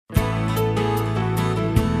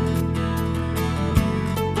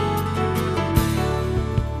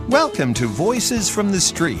Welcome to Voices from the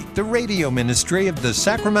Street, the radio ministry of the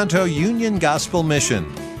Sacramento Union Gospel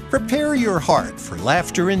Mission. Prepare your heart for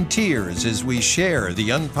laughter and tears as we share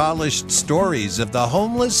the unpolished stories of the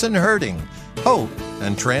homeless and hurting, hope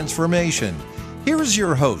and transformation. Here is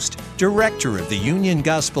your host, Director of the Union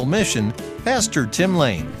Gospel Mission, Pastor Tim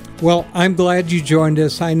Lane. Well, I'm glad you joined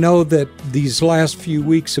us. I know that these last few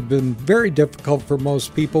weeks have been very difficult for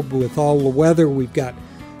most people, but with all the weather, we've got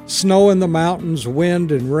snow in the mountains,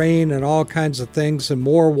 wind and rain and all kinds of things, and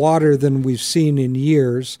more water than we've seen in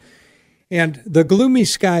years. And the gloomy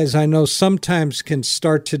skies, I know, sometimes can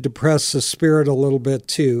start to depress the spirit a little bit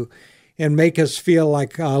too, and make us feel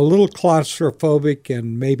like a little claustrophobic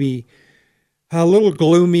and maybe a little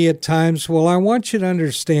gloomy at times. Well, I want you to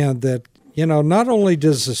understand that, not only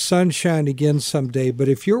does the sun shine again someday, but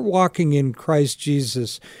if you're walking in Christ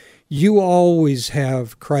Jesus, you always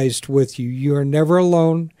have Christ with you. You are never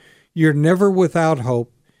alone. You're never without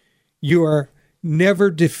hope. You are never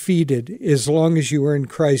defeated as long as you are in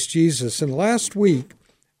Christ Jesus. And last week,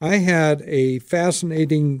 I had a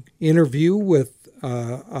fascinating interview with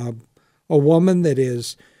a woman that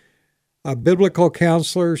is a biblical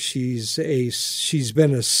counselor. She's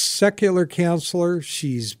been a secular counselor.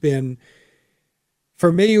 She's been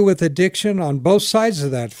familiar with addiction on both sides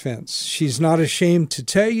of that fence. She's not ashamed to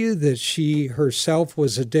tell you that she herself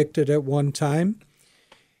was addicted at one time.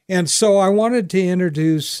 And so I wanted to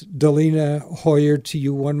introduce Dellena Hoyer to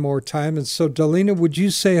you one more time. And so, Dellena, would you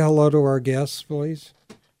say hello to our guests, please?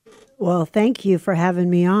 Well, thank you for having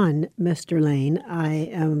me on, Mr. Lane. I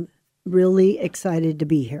am really excited to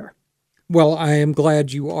be here. Well, I am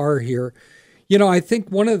glad you are here. I think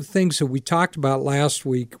one of the things that we talked about last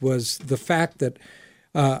week was the fact that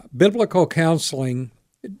biblical counseling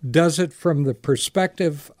does it from the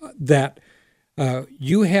perspective that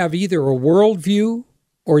you have either a worldview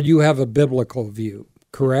or you have a biblical view,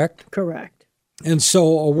 correct? Correct. And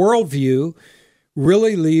so a worldview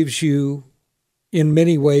really leaves you, in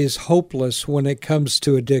many ways, hopeless when it comes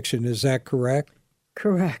to addiction. Is that correct?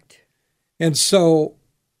 Correct. And so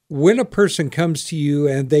when a person comes to you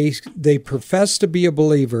and they profess to be a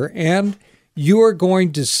believer, and you are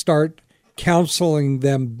going to start counseling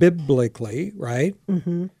them biblically, right?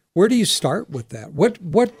 Mm-hmm. Where do you start with that?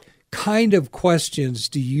 What kind of questions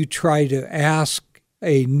do you try to ask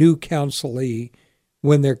a new counselee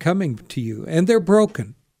when they're coming to you and they're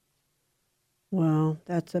broken? Well,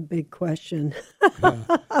 that's a big question.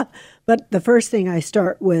 But the first thing I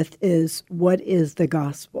start with is, what is the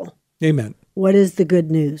gospel? Amen. What is the good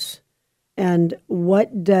news? And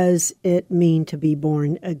what does it mean to be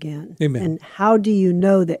born again? Amen. And how do you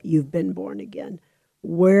know that you've been born again?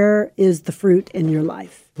 Where is the fruit in your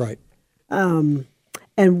life? Right. And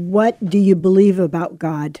what do you believe about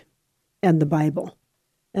God and the Bible?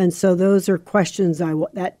 And so those are questions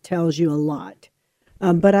that tells you a lot.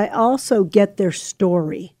 But I also get their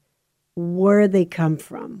story, where they come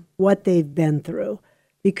from, what they've been through,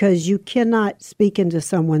 because you cannot speak into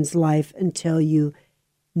someone's life until you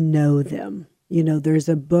know them. There's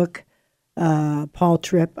a book, Paul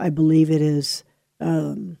Tripp, I believe it is,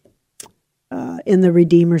 In the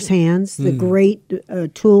Redeemer's Hands, the great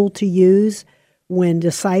tool to use when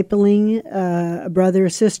discipling a brother or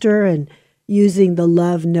sister and using the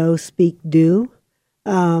love, know, speak, do,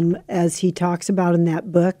 as he talks about in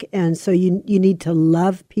that book. And so you need to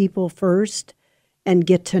love people first and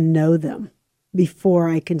get to know them before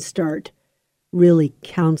I can start really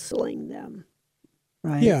counseling them,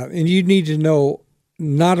 right? Yeah, and you need to know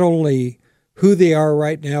not only who they are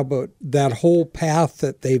right now, but that whole path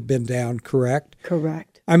that they've been down, correct? Correct.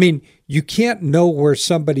 I mean, you can't know where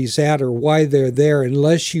somebody's at or why they're there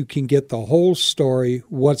unless you can get the whole story,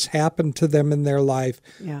 what's happened to them in their life,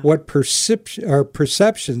 what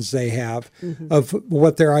perceptions they have of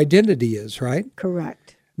what their identity is, right?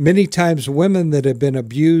 Correct. Many times women that have been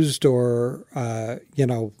abused or,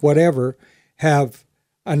 whatever, have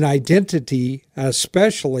an identity,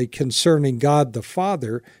 especially concerning God the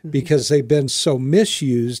Father, because they've been so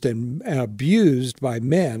misused and abused by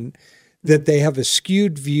men that they have a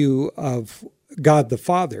skewed view of God the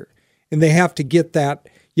Father. And they have to get that,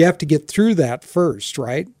 you have to get through that first,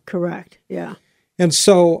 right? Correct, yeah. And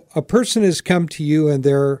so a person has come to you and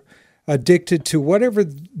they're addicted to whatever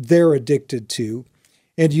they're addicted to,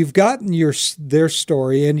 and you've gotten their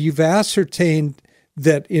story and you've ascertained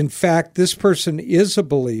that, in fact, this person is a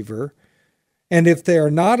believer. And if they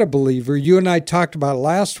are not a believer, you and I talked about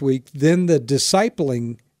last week, then the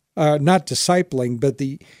not discipling, but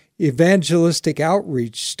the evangelistic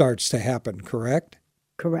outreach starts to happen, correct?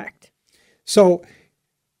 Correct. So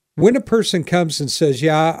when a person comes and says,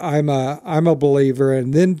 yeah, I'm a believer,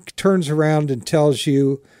 and then turns around and tells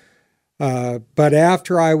you, But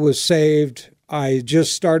after I was saved, I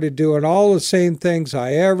just started doing all the same things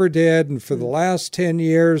I ever did. And for the last 10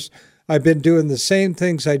 years, I've been doing the same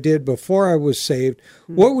things I did before I was saved.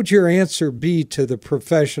 What would your answer be to the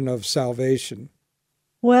profession of salvation?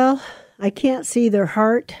 Well, I can't see their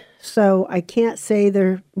heart, so I can't say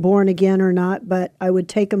they're born again or not, but I would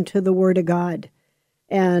take them to the Word of God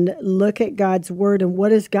and look at God's Word. And what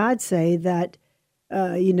does God say? That,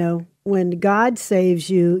 when God saves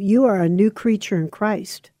you, you are a new creature in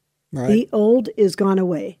Christ. Right. The old is gone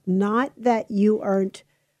away. Not that you aren't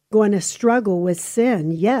going to struggle with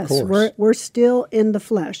sin. Yes, we're still in the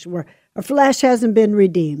flesh. Our flesh hasn't been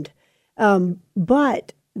redeemed.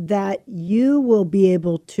 But that you will be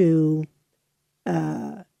able to,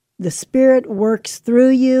 the Spirit works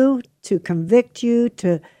through you to convict you,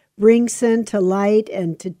 to bring sin to light,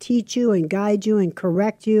 and to teach you and guide you and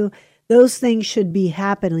correct you. Those things should be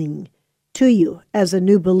happening to you as a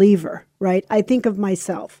new believer, right? I think of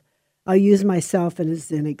myself. I'll use myself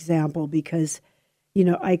as an example because,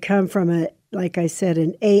 I come from like I said,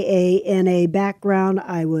 an AA, NA background.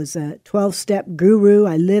 I was a 12-step guru.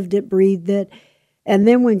 I lived it, breathed it. And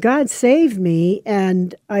then when God saved me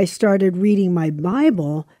and I started reading my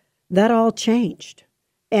Bible, that all changed.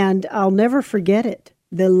 And I'll never forget it.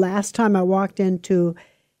 The last time I walked into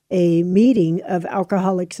a meeting of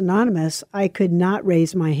Alcoholics Anonymous, I could not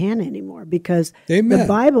raise my hand anymore because Amen. The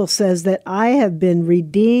Bible says that I have been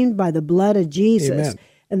redeemed by the blood of Jesus. Amen.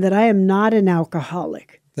 And that I am not an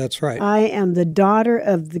alcoholic. That's right. I am the daughter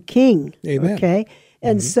of the King. Amen. Okay?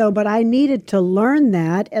 And so, but I needed to learn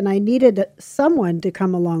that, and I needed someone to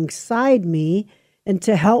come alongside me and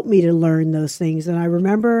to help me to learn those things. And I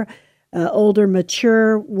remember an older,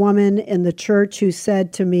 mature woman in the church who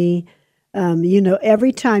said to me,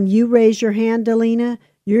 every time you raise your hand, Dellena,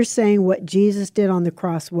 you're saying what Jesus did on the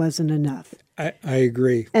cross wasn't enough. I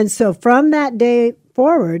agree. And so from that day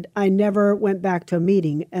forward, I never went back to a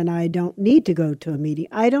meeting, and I don't need to go to a meeting.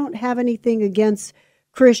 I don't have anything against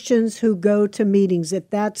Christians who go to meetings. If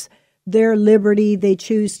that's their liberty, they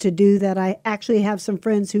choose to do that. I actually have some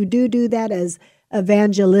friends who do that as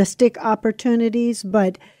evangelistic opportunities,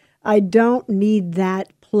 but I don't need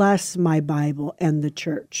that plus my Bible and the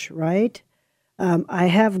church, right? I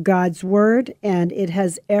have God's Word, and it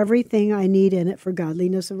has everything I need in it for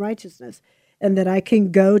godliness and righteousness, and that I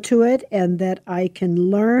can go to it and that I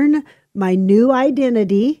can learn my new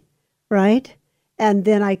identity, right? And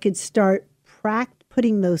then I could start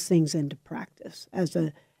putting those things into practice as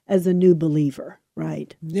a new believer,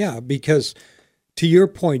 right? Yeah, because to your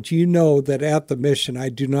point, that at the mission, I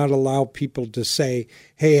do not allow people to say,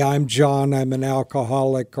 hey, I'm John, I'm an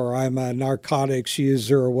alcoholic, or I'm a narcotics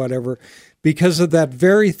user, or whatever, because of that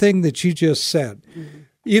very thing that you just said. Mm-hmm.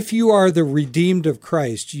 If you are the redeemed of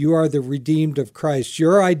Christ, you are the redeemed of Christ.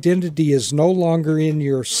 Your identity is no longer in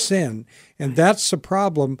your sin, and that's the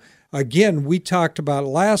problem. Again, we talked about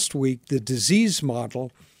last week the disease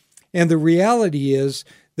model, and the reality is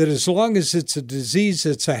that as long as it's a disease,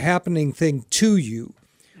 it's a happening thing to you.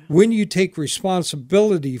 When you take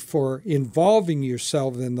responsibility for involving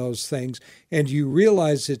yourself in those things and you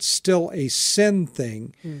realize it's still a sin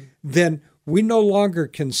thing, then we no longer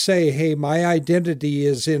can say, hey, my identity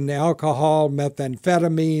is in alcohol,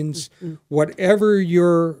 methamphetamines, whatever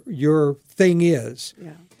your thing is.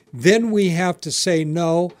 Yeah. Then we have to say,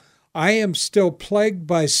 no, I am still plagued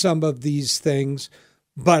by some of these things,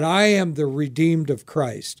 but I am the redeemed of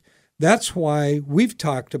Christ. That's why we've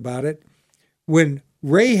talked about it. When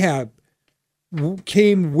Rahab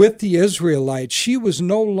came with the Israelites, she was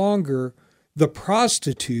no longer the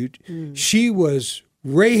prostitute. She was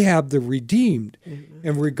Rahab the redeemed. Mm-hmm.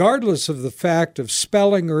 And regardless of the fact of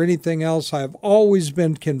spelling or anything else, I've always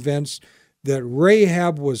been convinced that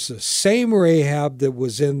Rahab was the same Rahab that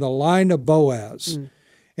was in the line of Boaz.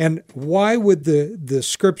 And why would the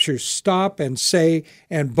scriptures stop and say,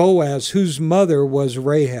 and Boaz, whose mother was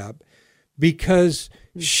Rahab? Because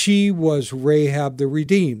she was Rahab the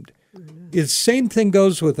redeemed. The same thing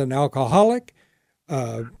goes with an alcoholic.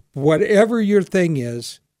 Whatever your thing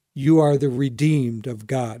is, you are the redeemed of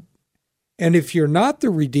God. And if you're not the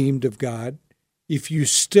redeemed of God, if you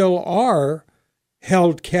still are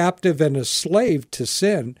held captive and a slave to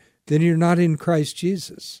sin, then you're not in Christ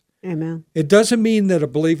Jesus. Amen. It doesn't mean that a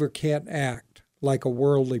believer can't act like a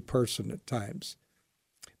worldly person at times.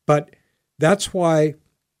 But that's why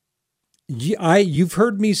you've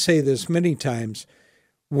heard me say this many times.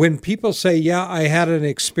 When people say, yeah, I had an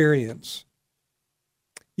experience.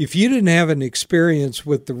 If you didn't have an experience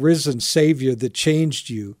with the risen Savior that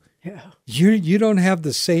changed you, you don't have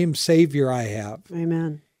the same Savior I have.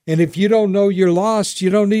 Amen. And if you don't know you're lost,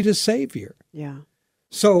 you don't need a Savior. Yeah.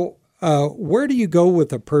 So where do you go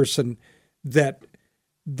with a person that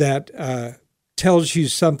tells you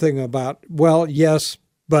something about, well, yes,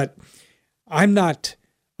 but I'm not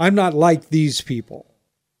like these people.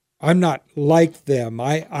 I'm not like them.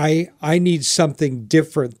 I need something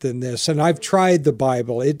different than this. And I've tried the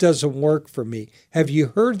Bible. It doesn't work for me. Have you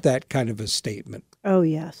heard that kind of a statement? Oh,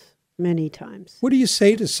 yes, many times. What do you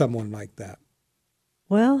say to someone like that?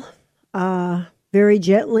 Well, very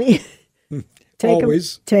gently.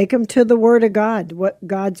 Always. Take them to the Word of God, what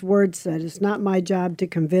God's Word said. It's not my job to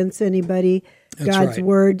convince anybody. That's God's right.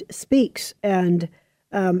 Word speaks. And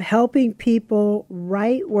helping people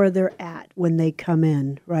right where they're at when they come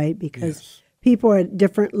in, right? Because people are at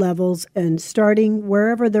different levels, and starting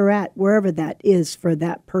wherever they're at, wherever that is for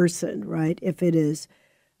that person, right? If it is,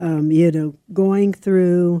 going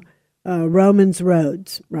through Romans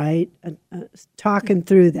roads, right? Talking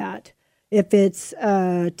through that. If it's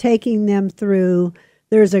taking them through,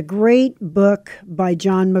 there's a great book by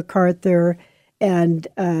John MacArthur, and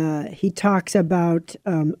he talks about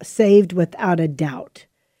saved without a doubt.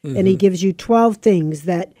 Mm-hmm. And he gives you 12 things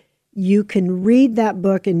that you can read that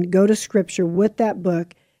book and go to Scripture with that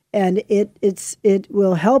book, and it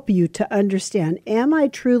will help you to understand, am I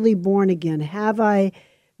truly born again? Have I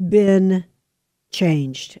been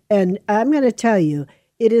changed? And I'm going to tell you,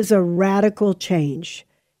 it is a radical change.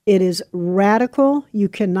 It is radical. You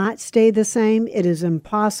cannot stay the same. It is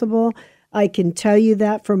impossible. I can tell you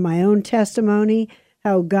that from my own testimony,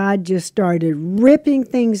 how God just started ripping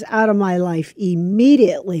things out of my life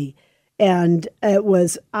immediately. And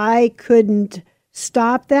I couldn't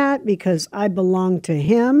stop that because I belonged to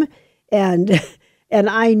Him. And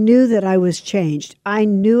I knew that I was changed. I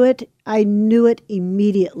knew it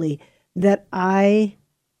immediately that I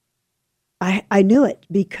knew it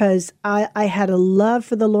because I had a love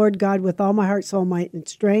for the Lord God with all my heart, soul, might, and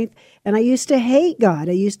strength. And I used to hate God.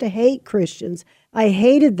 I used to hate Christians. I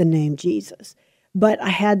hated the name Jesus. But I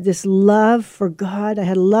had this love for God. I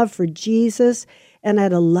had a love for Jesus, and I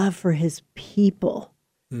had a love for His people.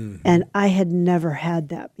 Mm-hmm. And I had never had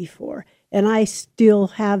that before. And I still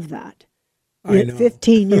have that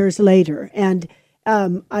 15 years later. And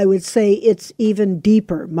I would say it's even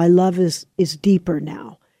deeper. My love is deeper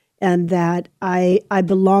now. And that I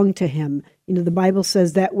belong to Him. You know, the Bible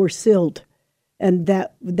says that we're sealed and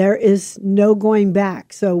that there is no going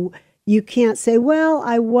back. So you can't say, well,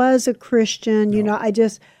 I was a Christian. No. You know,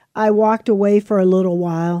 I walked away for a little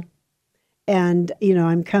while and,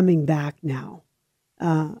 I'm coming back now.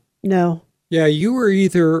 No. Yeah, you were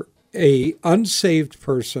either a unsaved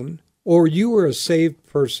person or you were a saved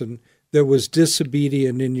person that was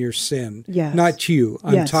disobedient in your sin. Yes. Not you.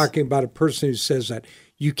 I'm talking about a person who says that.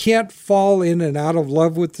 You can't fall in and out of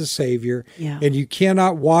love with the Savior, and you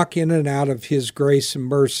cannot walk in and out of His grace and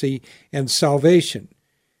mercy and salvation.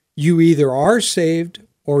 You either are saved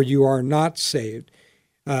or you are not saved.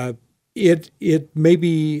 It may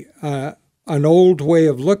be an old way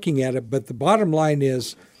of looking at it, but the bottom line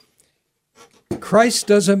is Christ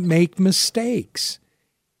doesn't make mistakes.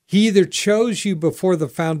 He either chose you before the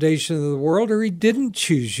foundation of the world or He didn't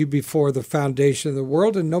choose you before the foundation of the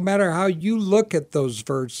world. And no matter how you look at those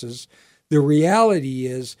verses, the reality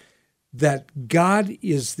is that God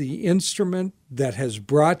is the instrument that has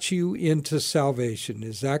brought you into salvation.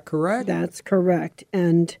 Is that correct? That's correct.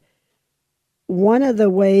 And one of the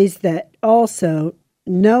ways that also,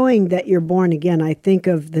 knowing that you're born again, I think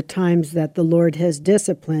of the times that the Lord has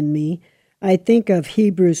disciplined me. I think of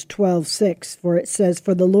Hebrews 12:6, for it says,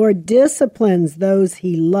 for the Lord disciplines those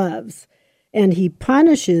He loves, and He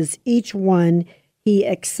punishes each one He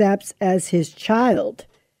accepts as His child.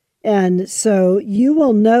 And so you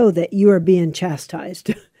will know that you are being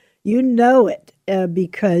chastised. You know it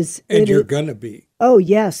because... And you're going to be. Oh,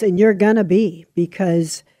 yes, and you're going to be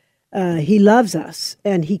because He loves us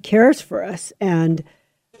and He cares for us. And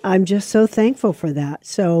I'm just so thankful for that.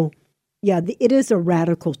 So, yeah, it is a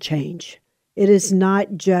radical change. It is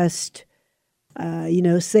not just,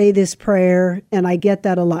 say this prayer, and I get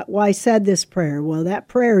that a lot. Well, I said this prayer. Well, that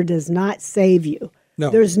prayer does not save you. No.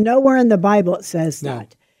 There's nowhere in the Bible it says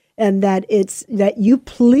that. And that it's that you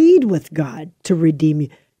plead with God to redeem you.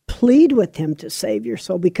 Plead with Him to save your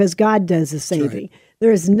soul because God does the saving. Right.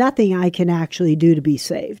 There is nothing I can actually do to be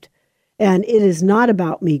saved. And it is not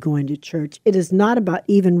about me going to church. It is not about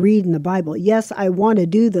even reading the Bible. Yes, I want to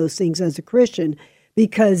do those things as a Christian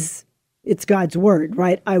because it's God's word,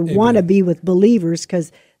 right? I want to be with believers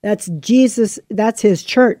because that's Jesus, that's His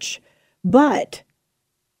church. But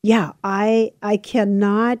yeah, I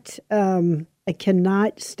cannot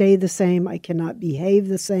stay the same. I cannot behave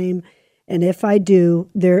the same. And if I do,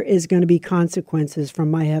 there is going to be consequences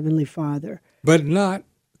from my Heavenly Father. But not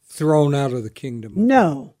thrown out of the kingdom.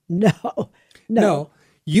 No. No.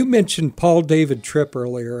 You mentioned Paul David Tripp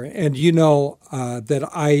earlier, and you know that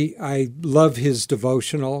I love his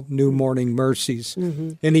devotional, New Morning Mercies.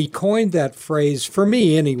 Mm-hmm. And he coined that phrase, for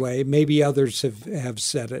me anyway, maybe others have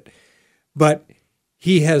said it, but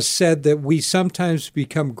he has said that we sometimes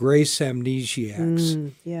become grace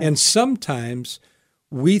amnesiacs. Yes. And sometimes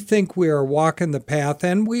we think we are walking the path,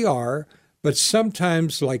 and we are, but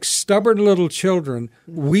sometimes, like stubborn little children,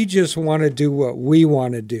 we just want to do what we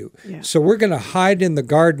want to do. Yeah. So we're going to hide in the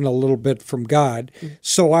garden a little bit from God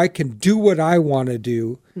so I can do what I want to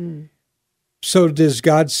do. So does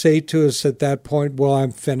God say to us at that point, well,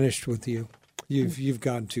 I'm finished with you. You've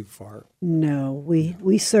gone too far. No,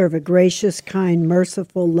 we serve a gracious, kind,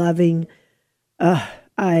 merciful, loving,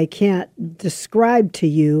 I can't describe to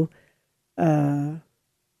you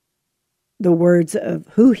the words of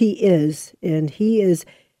who he is, and he is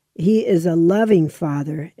a loving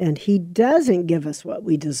Father, and he doesn't give us what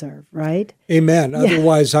we deserve, right? Amen. Yeah.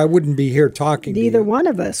 Otherwise, I wouldn't be here talking to you. Neither one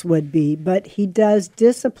of us would be, but he does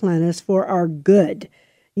discipline us for our good,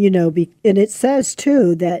 and it says,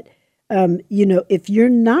 too, that,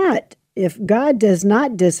 if God does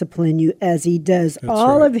not discipline you as he does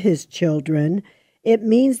all of his children, it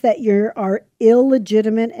means that you are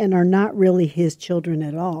illegitimate and are not really his children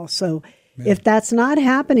at all. So if that's not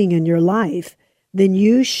happening in your life, then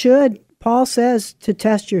you should, Paul says, to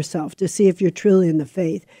test yourself to see if you're truly in the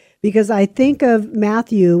faith. Because I think of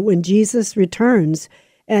Matthew when Jesus returns,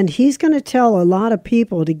 and he's going to tell a lot of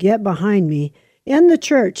people to get behind me in the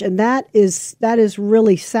church. And that is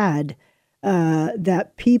really sad,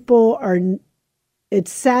 that people are, it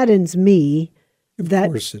saddens me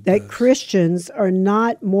that Christians are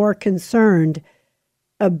not more concerned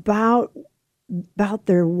about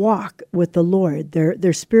their walk with the Lord,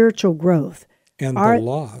 their spiritual growth. And the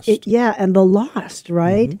lost. And the lost,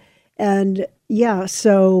 right? Mm-hmm. And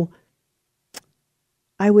so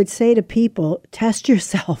I would say to people, test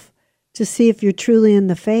yourself to see if you're truly in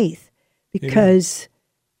the faith, because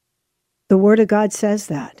the Word of God says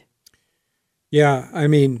that. Yeah, I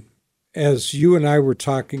mean, as you and I were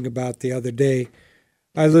talking about the other day,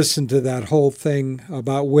 I listened to that whole thing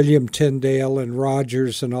about William Tyndale and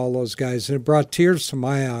Rogers and all those guys, and it brought tears to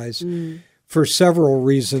my eyes for several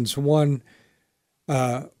reasons. One,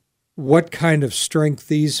 what kind of strength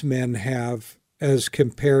these men have as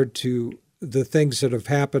compared to the things that have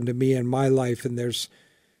happened to me in my life, and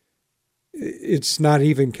it's not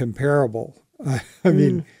even comparable. I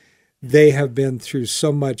mean, they have been through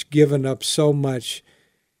so much, given up so much,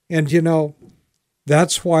 and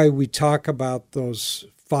that's why we talk about those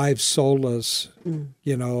 5 solas,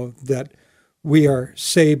 that we are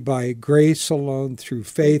saved by grace alone, through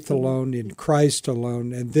faith alone, in Christ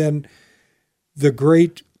alone. And then the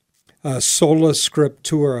great sola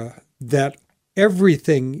scriptura, that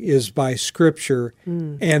everything is by Scripture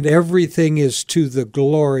and everything is to the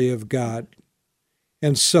glory of God.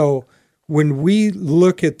 And so when we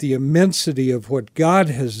look at the immensity of what God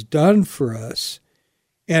has done for us,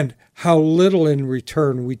 and how little in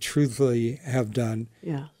return we truthfully have done.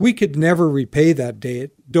 Yeah. We could never repay that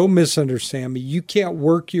debt. Don't misunderstand me. You can't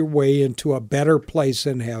work your way into a better place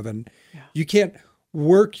in heaven. Yeah. You can't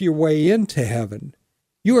work your way into heaven.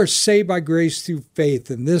 You are saved by grace through faith,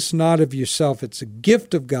 and this not of yourself. It's a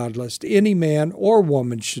gift of God, lest any man or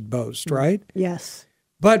woman should boast, right? Yes.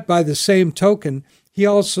 But by the same token, he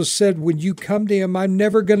also said, when you come to him, I'm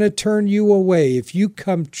never going to turn you away. If you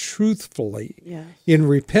come truthfully in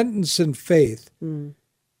repentance and faith, and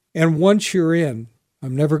once you're in,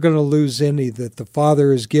 I'm never going to lose any that the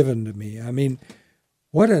Father has given to me. I mean,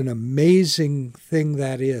 what an amazing thing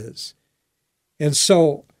that is. And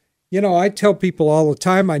so, I tell people all the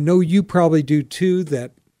time, I know you probably do too,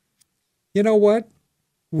 that, you know what?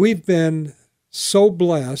 We've been so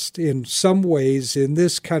blessed in some ways in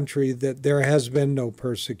this country that there has been no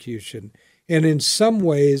persecution. And in some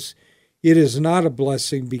ways, it is not a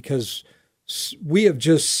blessing because we have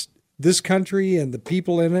this country and the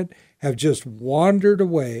people in it have just wandered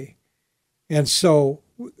away. And so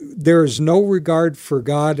there is no regard for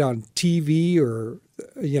God on TV or,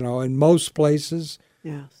 in most places.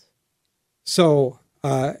 Yes. So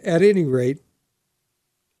at any rate,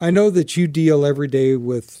 I know that you deal every day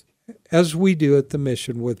with, as we do at the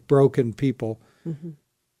mission, with broken people. Mm-hmm.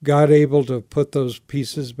 God able to put those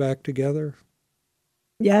pieces back together?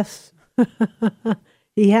 Yes,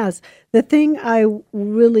 he has. The thing I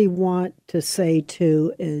really want to say,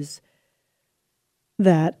 too, is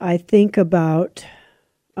that I think about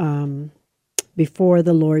before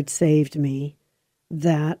the Lord saved me,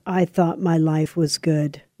 that I thought my life was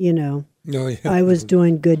good, Oh, yeah. I was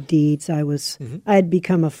doing good deeds. I had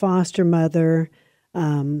become a foster mother.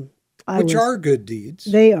 Which are good deeds.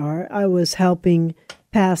 They are. I was helping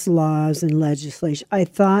pass laws and legislation. I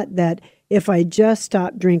thought that if I just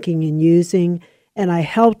stopped drinking and using, and I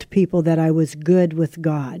helped people, that I was good with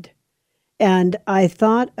God. And I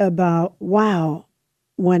thought about, wow,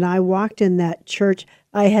 when I walked in that church,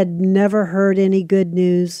 I had never heard any good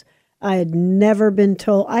news. I had never been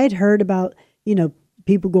told. I had heard about,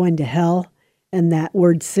 people going to hell and that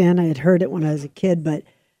word sin. I had heard it when I was a kid, but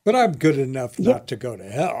I'm good enough not to go to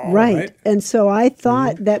hell. Right. And so I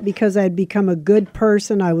thought that because I'd become a good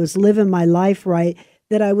person, I was living my life right,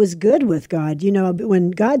 that I was good with God. When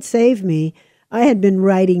God saved me, I had been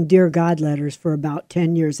writing Dear God letters for about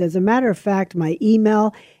 10 years. As a matter of fact, my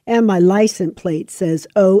email and my license plate says,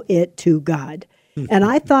 "Owe it to God." And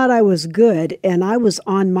I thought I was good, and I was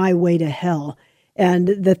on my way to hell. And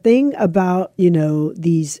the thing about,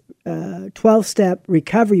 these 12-step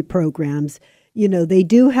recovery programs, they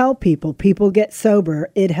do help people. People get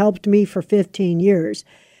sober. It helped me for 15 years,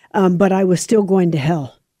 but I was still going to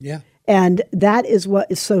hell. Yeah. And that is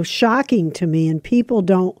what is so shocking to me, and people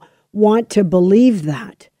don't want to believe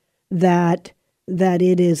that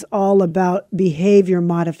it is all about behavior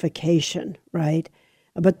modification, right?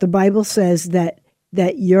 But the Bible says that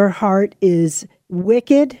your heart is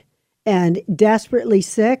wicked and desperately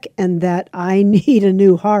sick, and that I need a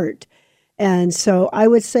new heart. And so I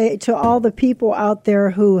would say to all the people out there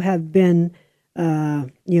who have been,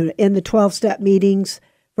 in the 12-step meetings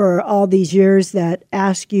for all these years, that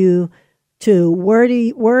ask you to, where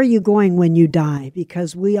are you going when you die?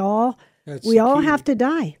 Because we all have to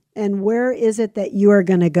die. And where is it that you are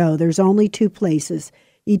going to go? There's only two places: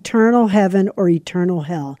 eternal heaven or eternal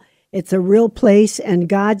hell. It's a real place, and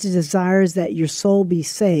God's desire is that your soul be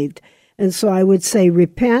saved. And so I would say,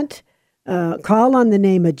 repent. Call on the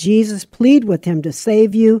name of Jesus, plead with him to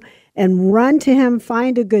save you, and run to him,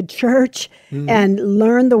 find a good church, and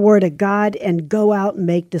learn the word of God, and go out and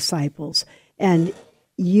make disciples. And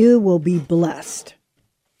you will be blessed.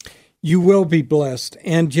 You will be blessed.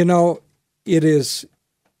 And, it is,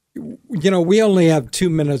 we only have 2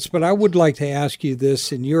 minutes, but I would like to ask you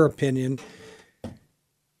this, in your opinion.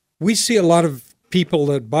 We see a lot of people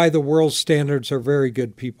that by the world's standards are very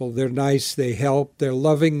good people. They're nice, they help, they're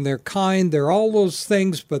loving, they're kind, they're all those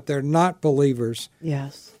things, but they're not believers.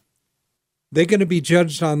 Yes. They going to be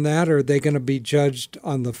judged on that, or are they going to be judged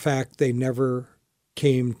on the fact they never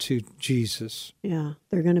came to Jesus? Yeah,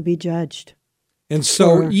 they're going to be judged. And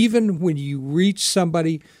so even when you reach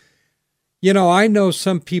somebody, I know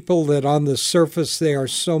some people that on the surface, they are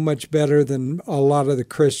so much better than a lot of the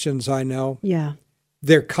Christians I know. Yeah.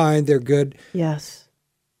 They're kind, they're good. Yes.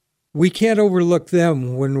 We can't overlook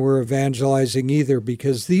them when we're evangelizing either,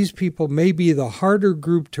 because these people may be the harder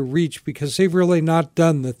group to reach because they've really not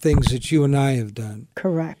done the things that you and I have done.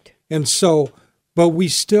 Correct. And so, but we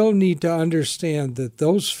still need to understand that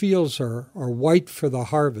those fields are white for the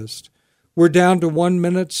harvest. We're down to 1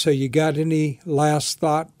 minute, so you got any last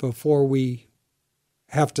thought before we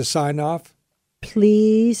have to sign off?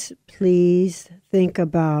 Please think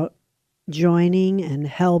about joining and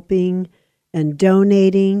helping and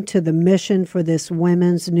donating to the mission for this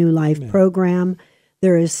Women's New Life program.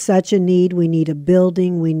 There is such a need. We need a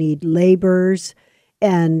building. We need laborers.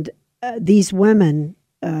 And these women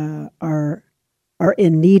are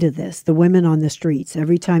in need of this, the women on the streets.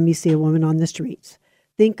 Every time you see a woman on the streets,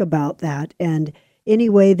 think about that. And any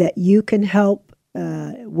way that you can help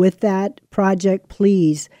with that project,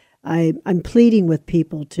 please, I'm pleading with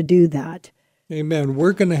people to do that. Amen.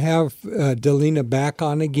 We're going to have Dellena back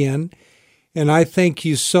on again. And I thank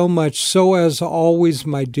you so much. So as always,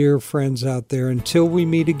 my dear friends out there, until we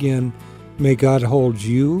meet again, may God hold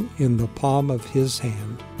you in the palm of his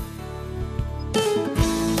hand.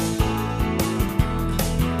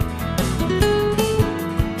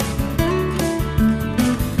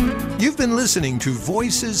 You've been listening to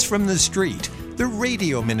Voices from the Street, the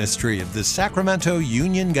radio ministry of the Sacramento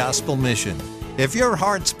Union Gospel Mission. If your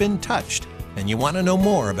heart's been touched and you want to know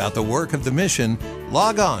more about the work of the mission,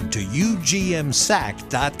 log on to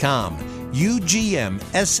ugmsac.com, ugmsac.com.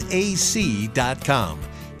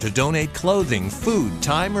 To donate clothing, food,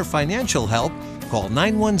 time, or financial help, call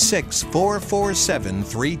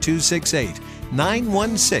 916-447-3268,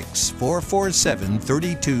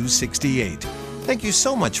 916-447-3268. Thank you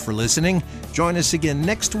so much for listening. Join us again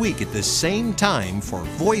next week at the same time for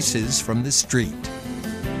Voices from the Street.